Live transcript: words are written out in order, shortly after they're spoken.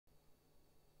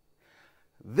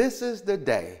This is the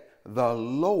day the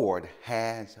Lord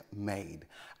has made.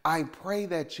 I pray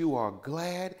that you are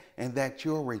glad and that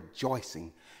you're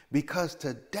rejoicing, because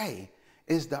today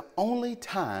is the only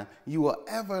time you will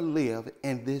ever live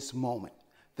in this moment.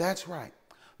 That's right.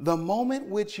 The moment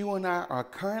which you and I are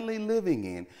currently living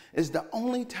in is the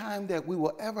only time that we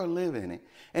will ever live in it.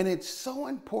 And it's so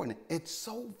important, it's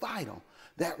so vital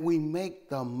that we make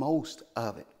the most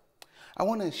of it. I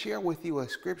want to share with you a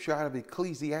scripture out of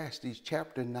Ecclesiastes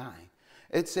chapter 9.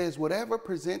 It says, whatever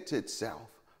presents itself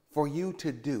for you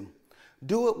to do,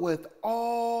 do it with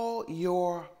all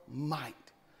your might.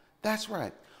 That's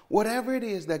right. Whatever it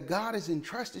is that God has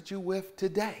entrusted you with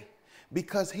today,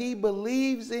 because he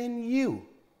believes in you,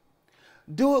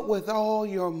 do it with all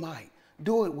your might.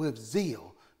 Do it with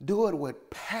zeal. Do it with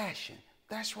passion.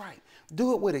 That's right.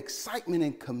 Do it with excitement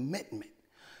and commitment.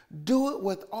 Do it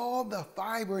with all the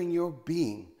fiber in your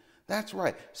being. That's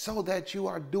right. So that you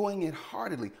are doing it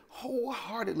heartily,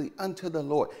 wholeheartedly unto the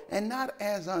Lord, and not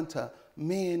as unto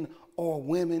men or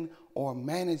women or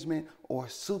management or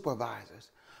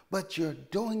supervisors, but you're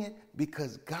doing it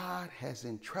because God has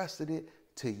entrusted it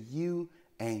to you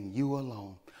and you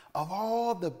alone. Of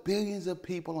all the billions of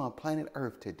people on planet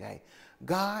Earth today,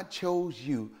 God chose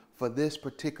you for this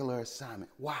particular assignment.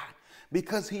 Why?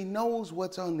 Because he knows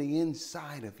what's on the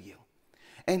inside of you.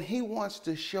 And he wants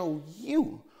to show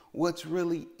you what's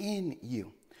really in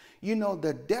you. You know,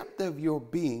 the depth of your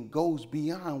being goes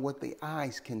beyond what the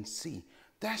eyes can see.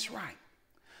 That's right.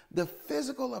 The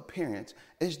physical appearance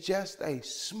is just a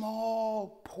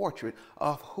small portrait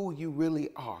of who you really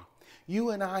are.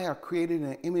 You and I are created in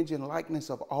the image and likeness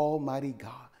of Almighty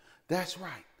God. That's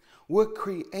right. We're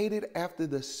created after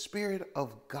the Spirit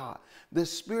of God. The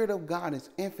Spirit of God is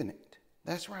infinite.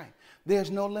 That's right.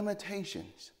 There's no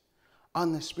limitations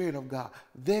on the Spirit of God.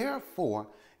 Therefore,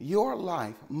 your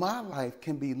life, my life,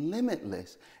 can be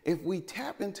limitless if we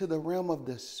tap into the realm of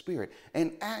the Spirit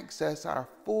and access our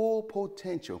full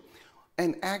potential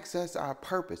and access our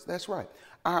purpose. That's right.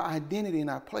 Our identity and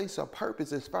our place of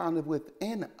purpose is found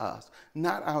within us,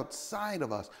 not outside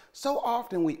of us. So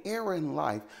often we err in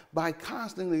life by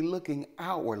constantly looking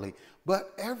outwardly,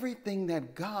 but everything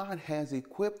that God has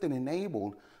equipped and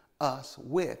enabled us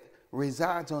with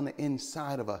resides on the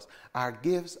inside of us. Our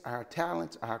gifts, our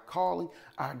talents, our calling,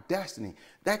 our destiny,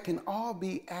 that can all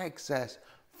be accessed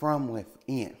from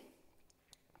within.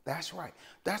 That's right.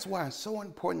 That's why it's so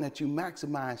important that you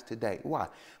maximize today. Why?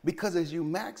 Because as you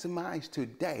maximize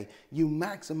today, you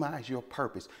maximize your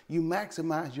purpose. You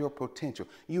maximize your potential.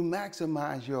 You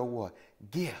maximize your what?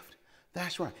 Gift.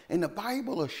 That's right. And the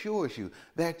Bible assures you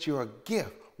that your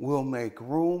gift will make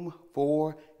room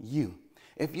for you.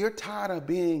 If you're tired of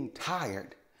being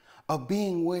tired, of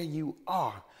being where you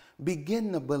are,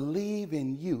 begin to believe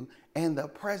in you and the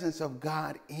presence of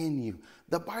God in you.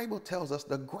 The Bible tells us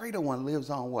the greater one lives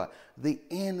on what? The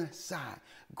inside.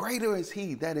 Greater is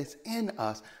he that is in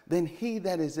us than he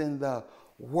that is in the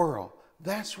world.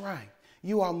 That's right.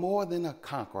 You are more than a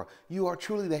conqueror. You are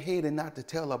truly the head and not the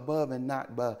tail, above and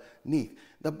not beneath.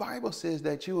 The Bible says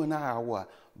that you and I are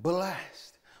what?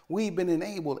 Blessed. We've been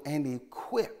enabled and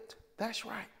equipped. That's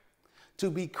right. To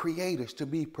be creators, to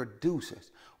be producers.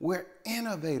 We're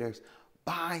innovators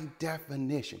by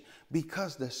definition,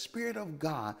 because the Spirit of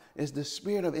God is the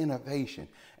Spirit of innovation.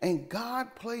 And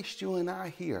God placed you and I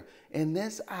here in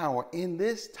this hour, in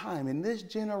this time, in this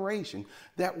generation,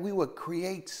 that we would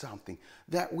create something,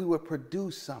 that we would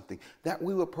produce something, that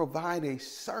we would provide a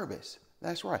service.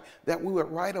 That's right. That we would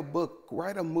write a book,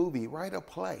 write a movie, write a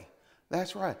play.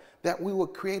 That's right. That we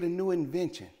would create a new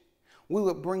invention. We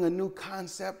would bring a new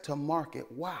concept to market.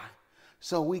 Why?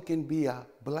 So we can be a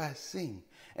blessing.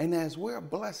 And as we're a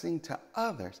blessing to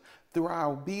others through our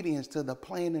obedience to the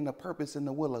plan and the purpose and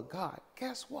the will of God,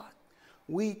 guess what?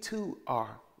 We too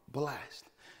are blessed.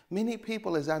 Many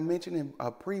people, as I mentioned in a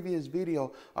previous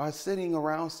video, are sitting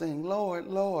around saying, Lord,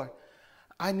 Lord,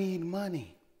 I need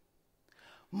money.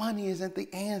 Money isn't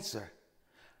the answer.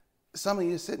 Some of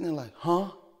you are sitting there like,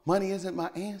 huh? Money isn't my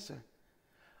answer.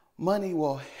 Money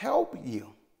will help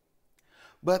you,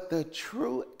 but the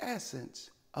true essence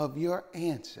of your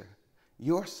answer,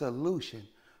 your solution,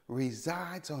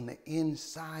 resides on the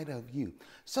inside of you.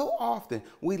 So often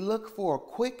we look for a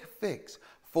quick fix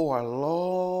for a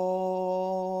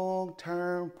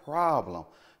long-term problem.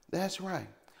 That's right.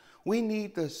 We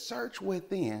need to search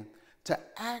within to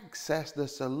access the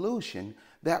solution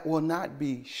that will not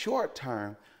be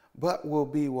short-term, but will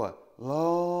be what?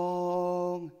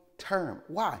 Long-term.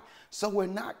 Why? So we're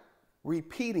not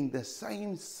repeating the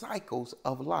same cycles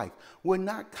of life. We're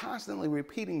not constantly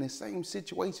repeating the same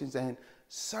situations and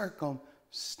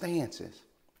circumstances.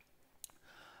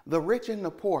 The rich and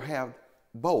the poor have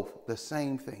both the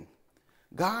same thing.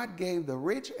 God gave the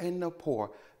rich and the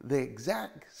poor the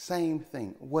exact same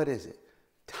thing. What is it?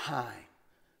 Time.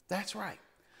 That's right.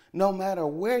 No matter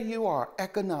where you are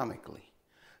economically,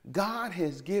 God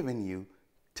has given you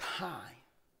time.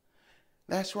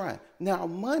 That's right. Now,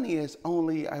 money is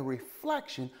only a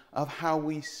reflection of how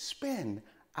we spend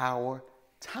our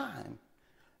time.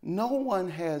 No one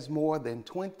has more than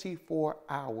 24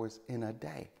 hours in a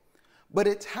day, but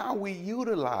it's how we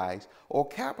utilize or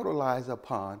capitalize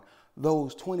upon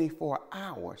those 24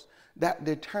 hours that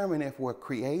determine if we're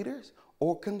creators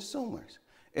or consumers,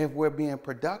 if we're being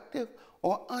productive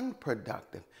or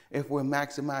unproductive, if we're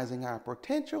maximizing our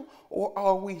potential or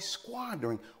are we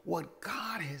squandering what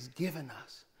God has given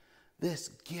us, this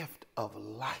gift of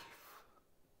life.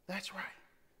 That's right.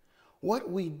 What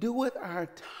we do with our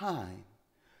time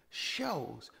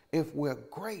shows if we're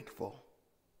grateful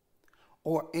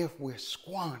or if we're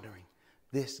squandering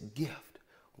this gift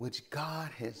which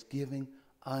God has given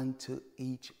unto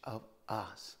each of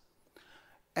us.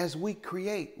 As we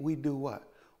create, we do what?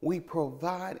 We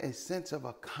provide a sense of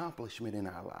accomplishment in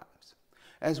our lives.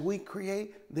 As we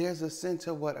create, there's a sense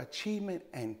of what? Achievement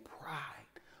and pride.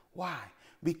 Why?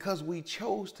 Because we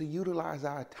chose to utilize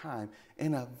our time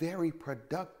in a very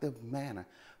productive manner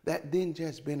that didn't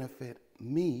just benefit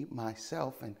me,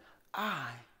 myself, and I,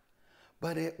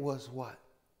 but it was what?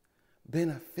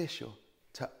 Beneficial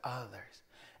to others.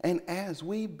 And as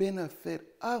we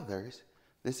benefit others,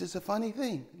 this is a funny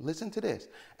thing. Listen to this.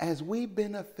 As we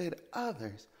benefit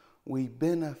others, we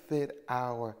benefit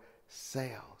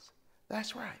ourselves.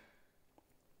 That's right.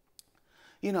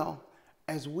 You know,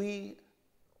 as we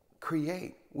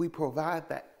create, we provide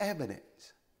the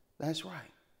evidence. That's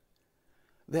right.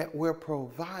 That we're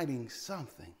providing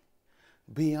something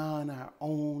beyond our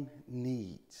own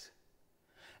needs.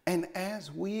 And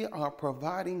as we are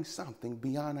providing something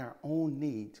beyond our own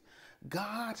needs,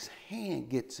 God's hand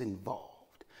gets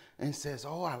involved and says,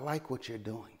 oh, I like what you're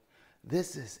doing.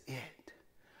 This is it.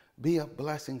 Be a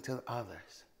blessing to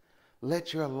others.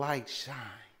 Let your light shine.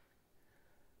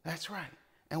 That's right.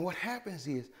 And what happens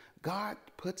is God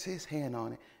puts his hand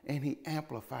on it and he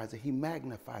amplifies it. He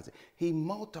magnifies it. He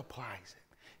multiplies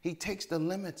it. He takes the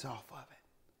limits off of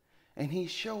it. And he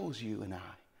shows you and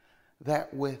I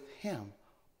that with him,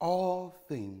 all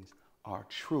things are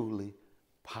truly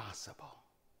possible.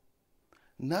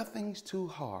 Nothing's too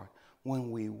hard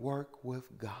when we work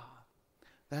with God.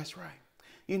 That's right.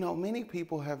 You know, many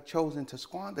people have chosen to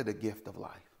squander the gift of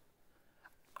life.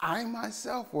 I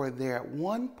myself were there at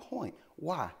one point.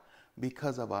 Why?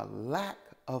 Because of a lack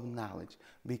of knowledge,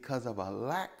 because of a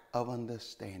lack of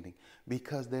understanding,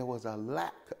 because there was a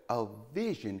lack of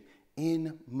vision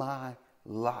in my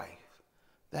life.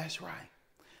 That's right.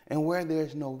 And where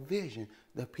there's no vision,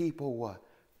 the people what?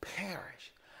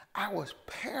 Perish. I was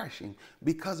perishing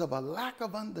because of a lack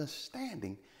of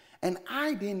understanding. And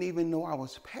I didn't even know I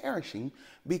was perishing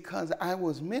because I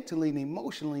was mentally and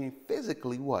emotionally and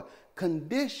physically what?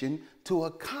 Conditioned to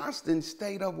a constant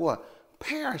state of what?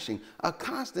 Perishing. A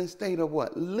constant state of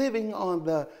what? Living on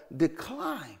the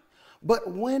decline. But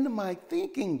when my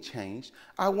thinking changed,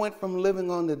 I went from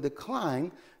living on the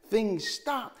decline, things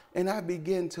stopped, and I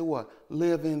began to what?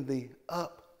 Live in the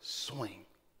upswing.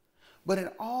 But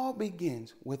it all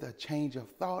begins with a change of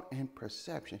thought and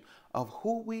perception of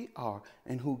who we are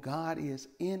and who God is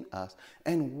in us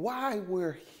and why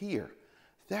we're here.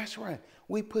 That's right.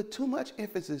 We put too much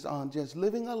emphasis on just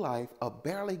living a life of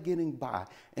barely getting by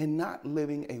and not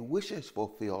living a wishes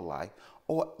fulfilled life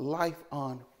or life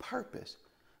on purpose.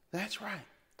 That's right.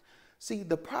 See,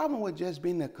 the problem with just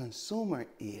being a consumer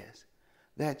is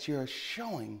that you're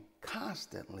showing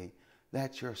constantly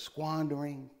that you're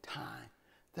squandering time.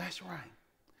 That's right.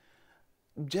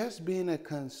 Just being a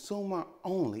consumer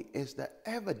only is the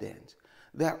evidence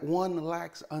that one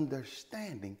lacks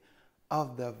understanding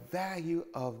of the value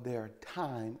of their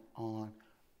time on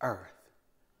earth.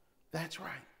 That's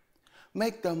right.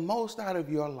 Make the most out of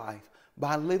your life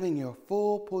by living your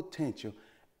full potential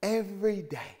every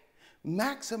day.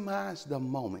 Maximize the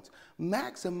moments,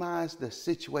 maximize the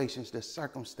situations, the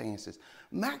circumstances,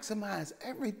 maximize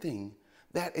everything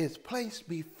that is placed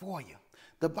before you.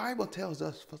 The Bible tells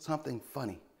us something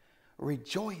funny.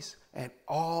 Rejoice at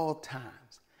all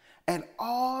times. At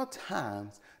all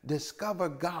times, discover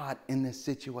God in this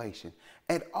situation.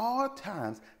 At all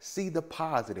times, see the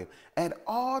positive. At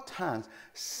all times,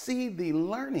 see the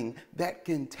learning that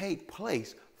can take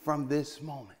place from this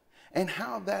moment. And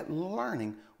how that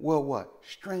learning will what?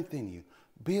 Strengthen you,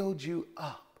 build you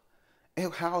up.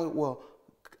 And how it will,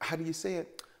 how do you say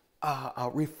it?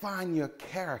 Refine your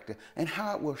character, and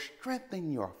how it will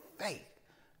strengthen your faith.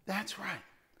 That's right.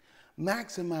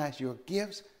 Maximize your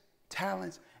gifts,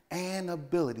 talents, and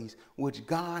abilities which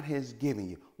God has given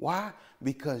you. Why?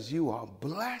 Because you are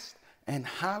blessed and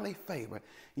highly favored.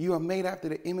 You are made after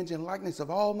the image and likeness of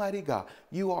Almighty God.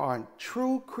 You are a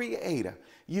true creator.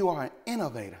 You are an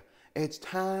innovator. It's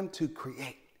time to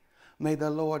create. May the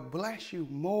Lord bless you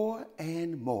more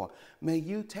and more. May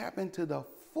you tap into the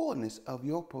fullness of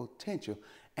your potential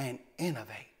and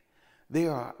innovate.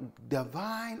 There are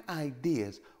divine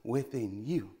ideas within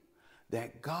you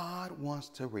that God wants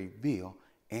to reveal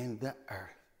in the earth.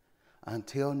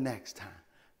 Until next time,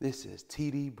 this is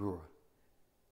T.D. Brewer.